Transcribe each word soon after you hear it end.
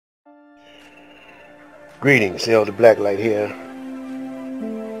Greetings, Elder Blacklight here.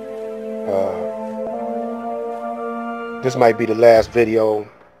 This might be the last video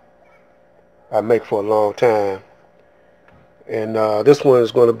I make for a long time, and this one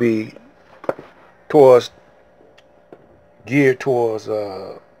is going to be geared towards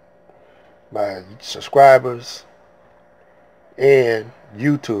my subscribers and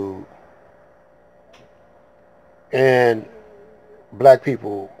YouTube and black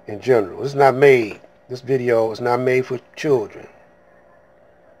people in general. This video is not made for children,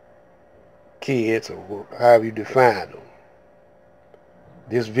 kids, or however you define them.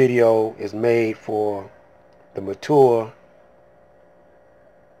 This video is made for the mature,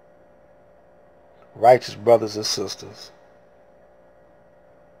 righteous brothers and sisters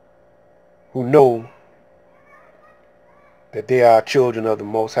who know that they are children of the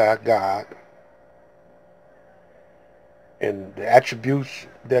Most High God, and the attributes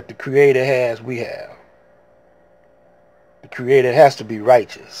that the Creator has, we have. The Creator has to be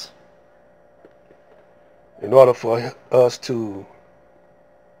righteous in order for us to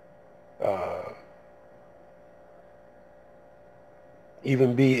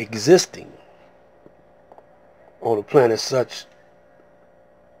even be existing on a planet such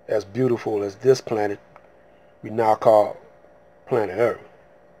as beautiful as this planet we now call planet Earth.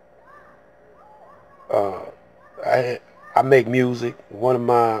 I make music. One of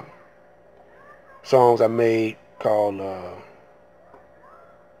my songs I made called the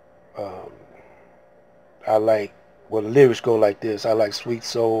lyrics go like this: I like sweet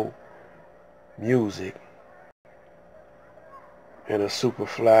soul music and a super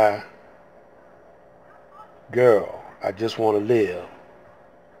fly girl. I just want to live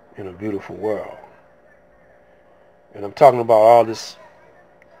in a beautiful world. And I'm talking about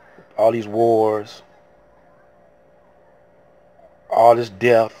all these wars, all this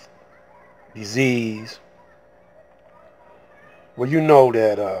death, disease. Well, you know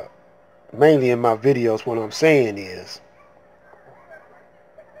that mainly in my videos what I'm saying is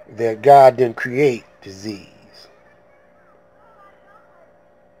that God didn't create disease.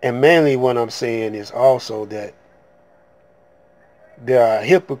 And mainly what I'm saying is also that there are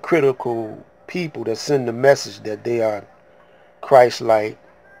hypocritical people that send the message that they are Christ-like,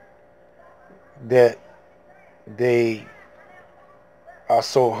 that they are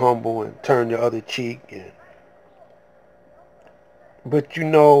so humble and turn the other cheek. But you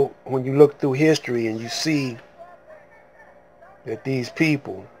know, when you look through history and you see that these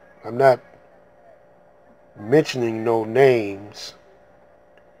people, I'm not mentioning no names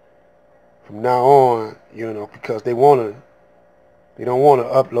from now on, you know, because they don't want to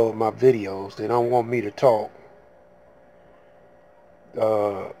upload my videos. They don't want me to talk.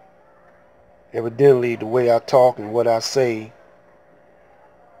 Evidently, the way I talk and what I say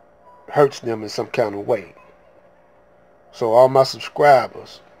hurts them in some kind of way. So all my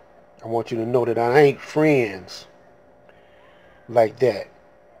subscribers, I want you to know that I ain't friends like that.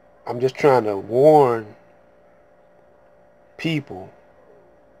 I'm just trying to warn people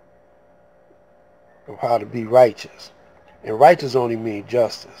of how to be righteous. And righteous only means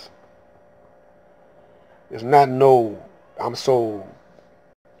justice. It's not I'm so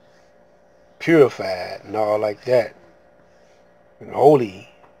purified and all like that, and holy,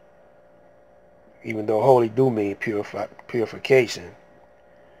 even though holy do mean purification.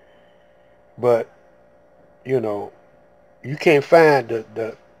 But you know, you can't find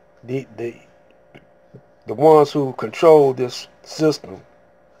the ones who control this system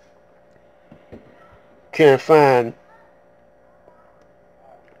can't find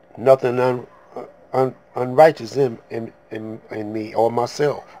nothing unrighteous in me or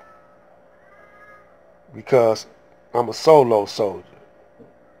myself, because I'm a solo soldier.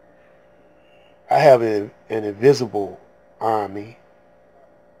 I have an invisible army,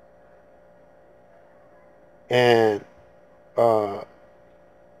 and I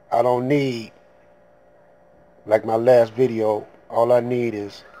don't need, like my last video, all I need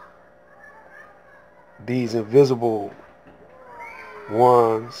is these invisible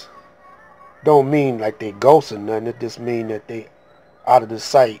ones. Don't mean like they ghosts or nothing. It just mean that they out of the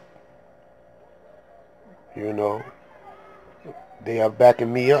sight. You know, they are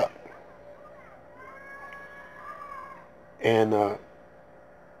backing me up. And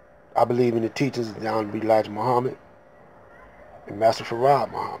I believe in the teachings of the Honorable Elijah Muhammad and Master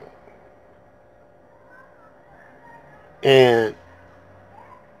Farad Muhammad. And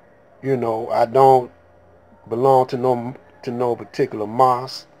you know, I don't belong to no particular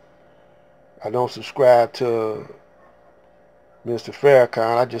mosque. I don't subscribe to Mr.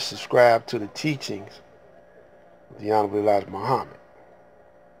 Farrakhan. I just subscribe to the teachings of the Honorable Elijah Muhammad.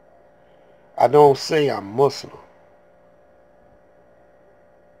 I don't say I'm Muslim.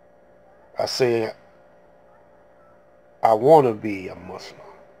 I say I want to be a Muslim,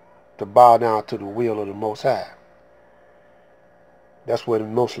 to bow down to the will of the Most High. That's what a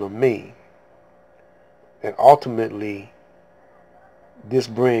Muslim means. And ultimately, this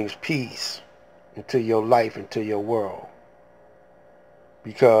brings peace into your life, into your world.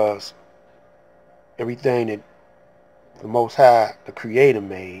 Because everything that the Most High, the Creator,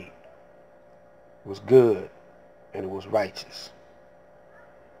 made was good and it was righteous.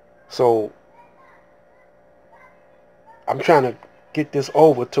 So I'm trying to get this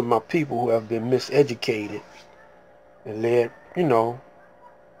over to my people who have been miseducated and led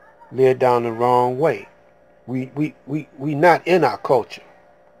down the wrong way. We not in our culture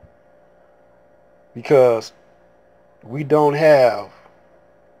because we don't have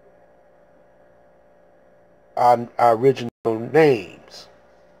our original names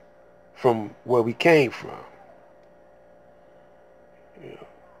from where we came from.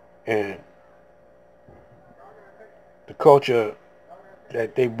 And the culture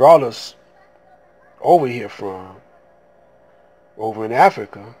that they brought us over here from, over in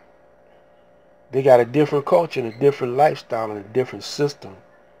Africa, they got a different culture and a different lifestyle and a different system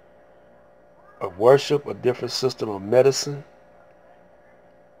of worship, a different system of medicine.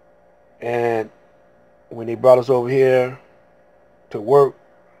 And when they brought us over here to work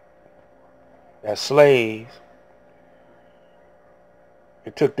as slaves,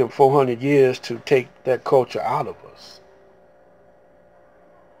 it took them 400 years to take that culture out of us.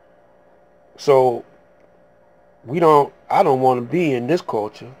 So I don't want to be in this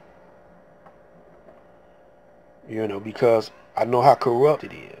culture, because I know how corrupt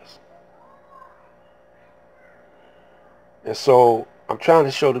it is. And so I'm trying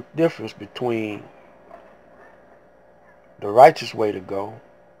to show the difference between the righteous way to go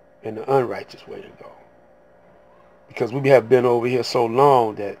and the unrighteous way to go. Because we have been over here so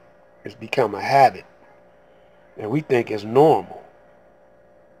long that it's become a habit. And we think it's normal.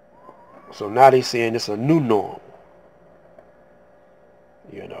 So now they're saying it's a new normal.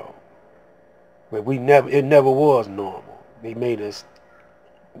 But it never was normal. They made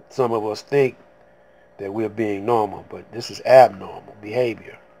some of us think that we're being normal, but this is abnormal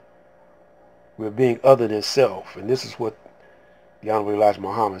behavior. We're being other than self, and this is what the Honorable Elijah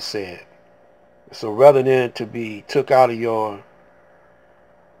Muhammad said. So rather than to be took out of your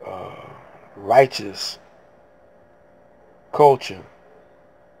righteous culture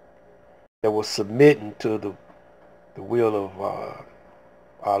that was submitting to the will of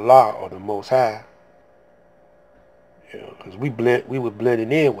Allah or the Most High, because we were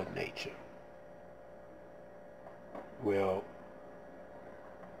blending in with nature. Well,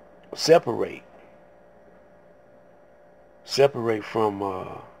 separate from,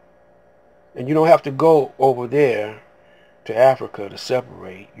 and you don't have to go over there to Africa to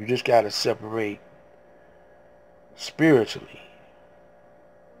separate. You just got to separate spiritually.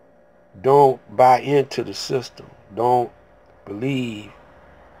 Don't buy into the system. Don't believe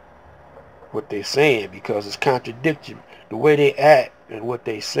what they're saying because it's contradictory. The way they act and what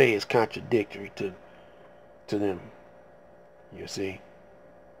they say is contradictory to them. You see?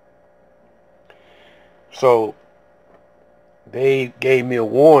 So they gave me a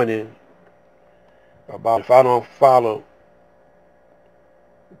warning about if I don't follow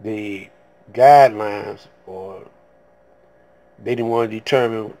the guidelines, or they didn't want to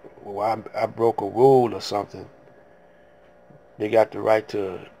determine, well, I broke a rule or something, they got the right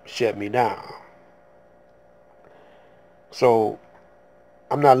to shut me down. So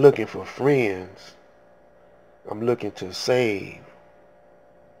I'm not looking for friends. I'm looking to save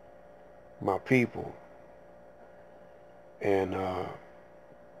my people. And I'm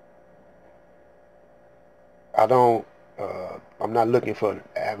not looking for an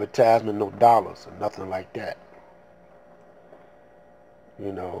advertisement, no dollars or nothing like that.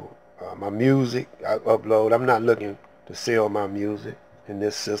 My music I upload, I'm not looking to sell my music in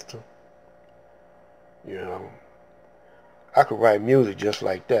this system. I could write music just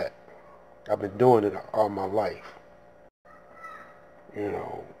like that. I've been doing it all my life.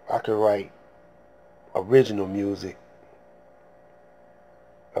 I could write original music.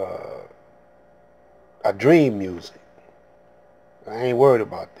 I dream music. I ain't worried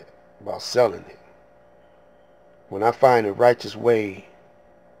about that, about selling it. When I find a righteous way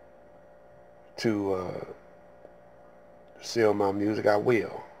to sell my music, I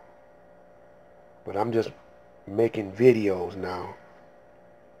will. But I'm just making videos now,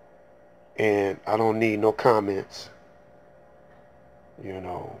 and I don't need no comments.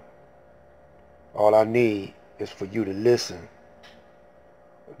 All I need is for you to listen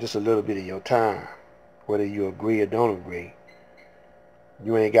just a little bit of your time, whether you agree or don't agree.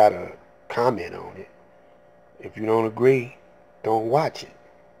 You ain't got to comment on it. If you don't agree, don't watch it.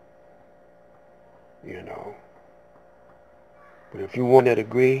 You know. But if you want to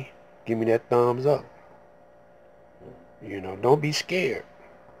agree, give me that thumbs up. You know, don't be scared.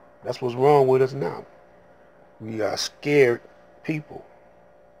 That's what's wrong with us now. We are scared people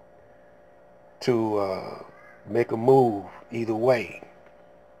to make a move either way.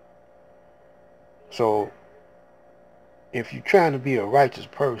 So if you're trying to be a righteous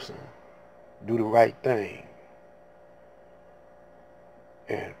person, do the right thing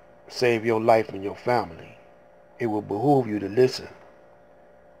and save your life and your family, it will behoove you to listen.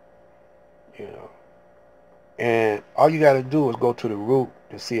 You know. And all you got to do is go to the root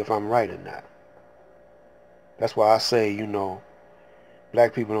and see if I'm right or not. That's why I say, you know,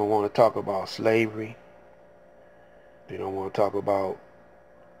 black people don't want to talk about slavery. They don't want to talk about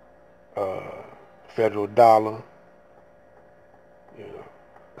federal dollar. You know,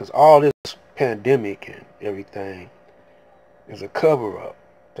 because all this pandemic and everything is a cover-up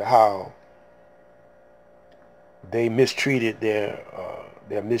to how they mistreated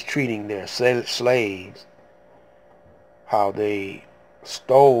they're mistreating their slaves, how they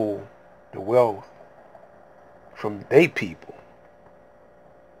stole the wealth from their people.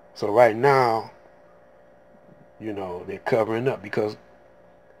 So right now, you know, they're covering up because,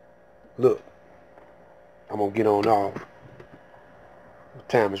 look, I'm going to get on off.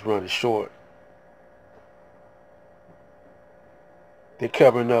 Time is running short. They're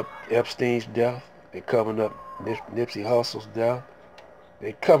covering up Epstein's death. They're covering up Nipsey Hussle's death.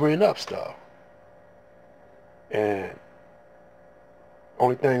 They're covering up stuff. And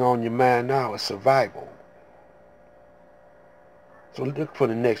only thing on your mind now is survival. So look for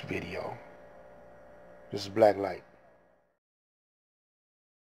the next video. This is Black Light.